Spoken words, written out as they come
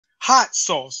hot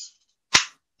sauce.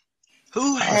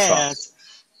 Who has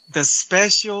the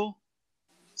special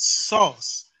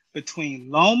sauce between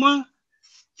Loma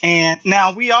and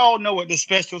now we all know what the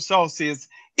special sauce is.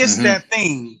 It's that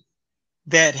thing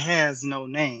that has no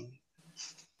name.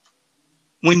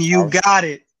 When you got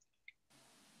it,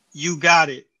 you got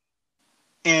it.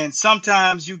 And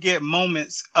sometimes you get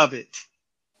moments of it.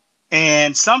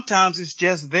 And sometimes it's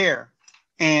just there.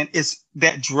 And it's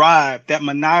that drive, that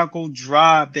maniacal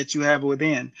drive that you have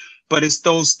within. But it's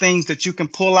those things that you can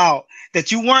pull out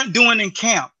that you weren't doing in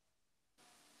camp.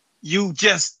 You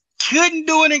just couldn't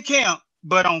do it in camp.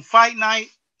 But on fight night,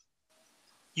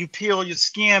 you peel your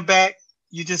skin back.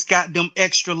 You just got them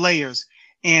extra layers.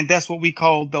 And that's what we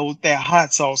call that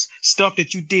hot sauce. Stuff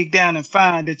that you dig down and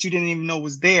find that you didn't even know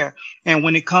was there. And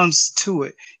when it comes to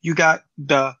it, you got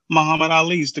the Muhammad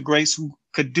Ali's, the greats who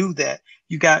could do that.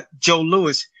 You got Joe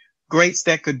Louis, greats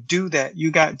that could do that. You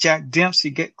got Jack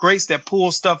Dempsey, greats that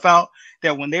pull stuff out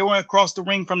that when they were across the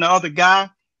ring from the other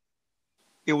guy,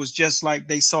 it was just like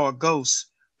they saw a ghost.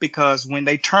 Because when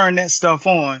they turned that stuff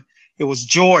on, it was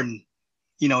Jordan.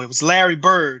 You know, it was Larry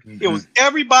Bird. It was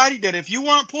everybody that if you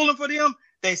weren't pulling for them,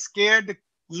 they scared the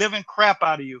living crap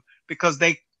out of you because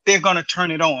they're going to turn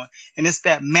it on. And it's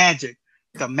that magic,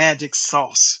 the magic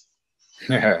sauce.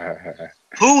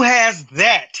 Who has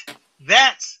that?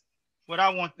 That's what I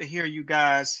want to hear you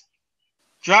guys.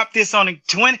 Drop this on a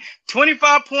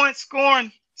 25-point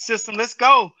scoring system. Let's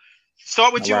go.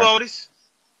 Start with Otis.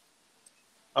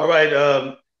 All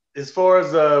right. As far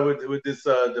as with this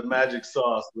the magic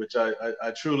sauce, which I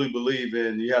truly believe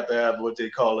in, you have to have what they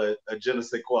call a je ne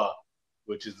sais quoi,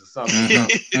 which is the something.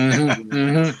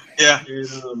 Yeah.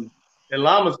 And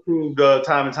Lama's proved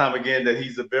time and time again that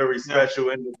he's a very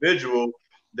special individual,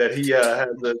 that he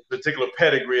has a particular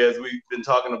pedigree, as we've been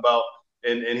talking about,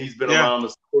 and he's been around the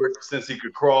sport since he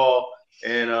could crawl,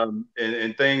 and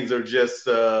things are just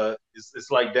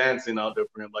it's like dancing out there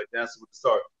for him, like Dancing with the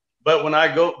Stars. But when I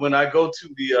go to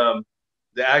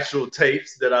the actual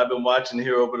tapes that I've been watching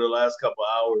here over the last couple of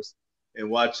hours and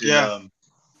watching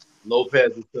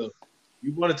Lopez and stuff,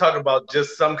 you want to talk about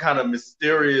just some kind of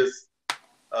mysterious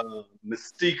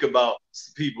mystique about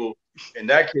people, and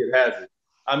that kid has it.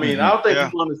 I mean, I don't think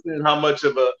people understand how much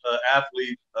of a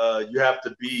athlete you have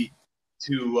to be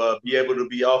able to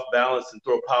be off balance and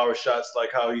throw power shots like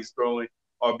how he's throwing,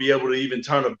 or be able to even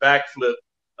turn a backflip.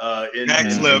 In a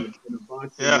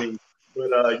boxing ring.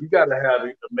 But you got to have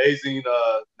amazing,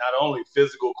 not only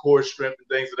physical core strength and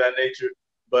things of that nature,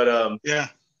 but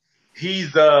he's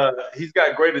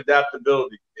got great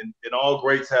adaptability, and all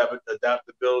greats have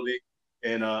adaptability,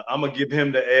 and I'm gonna give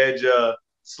him the edge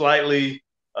slightly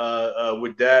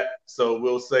with that. So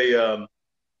we'll say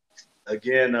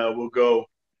again, we'll go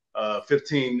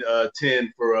 15-10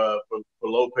 for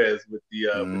Lopez with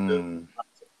the.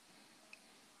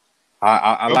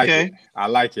 I like it. I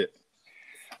like it.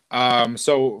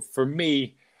 So for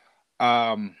me,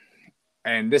 and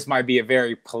this might be a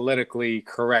very politically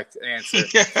correct answer.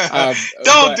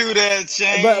 Don't do that,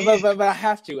 Shane. But I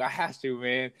have to,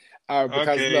 man.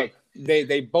 Because look,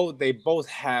 they both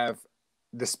have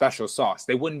the special sauce.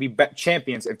 They wouldn't be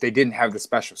champions if they didn't have the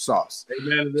special sauce.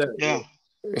 Amen to that. Yeah.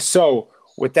 So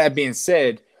with that being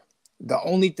said, the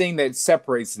only thing that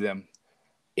separates them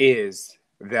is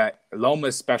that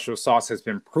Loma's special sauce has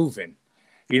been proven.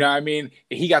 You know what I mean?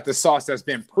 He got the sauce that's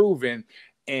been proven,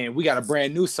 and we got a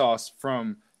brand new sauce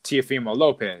from Teofimo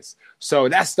Lopez. So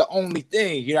that's the only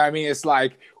thing. You know what I mean? It's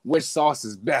like, which sauce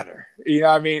is better? You know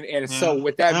what I mean? And so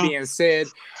with that being said,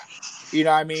 you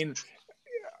know what I mean?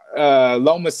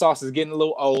 Loma's sauce is getting a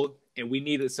little old, and we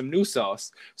needed some new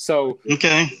sauce. So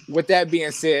with that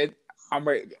being said, I'm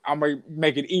gonna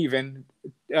make it even,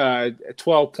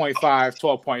 12.5,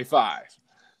 12.5.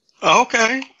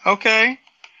 Okay.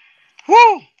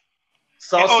 Woo!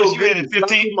 So you rated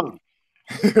 15.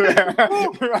 You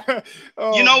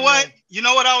know what? You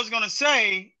know what I was gonna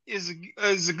say is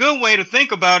a good way to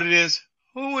think about it is,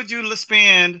 who would you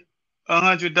spend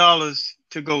 $100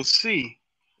 to go see?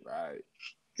 Right.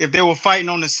 If they were fighting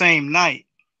on the same night.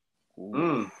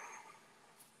 Man,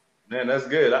 that's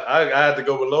good. I had to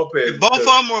go with Lopez. If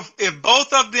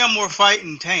both of them were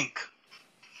fighting Tank.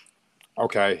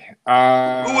 Okay.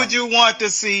 Who would you want to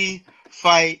see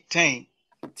fight Tank?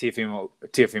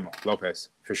 Teofimo Lopez,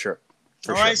 for sure.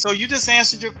 All right, so you just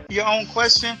answered your own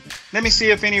question. Let me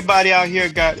see if anybody out here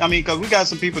because we got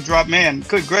some people drop, man,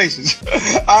 good gracious.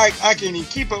 I can't even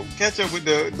catch up with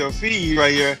the feed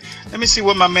right here. Let me see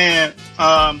what my man,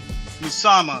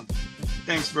 Musama.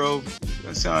 Thanks, bro.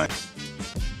 That's all right.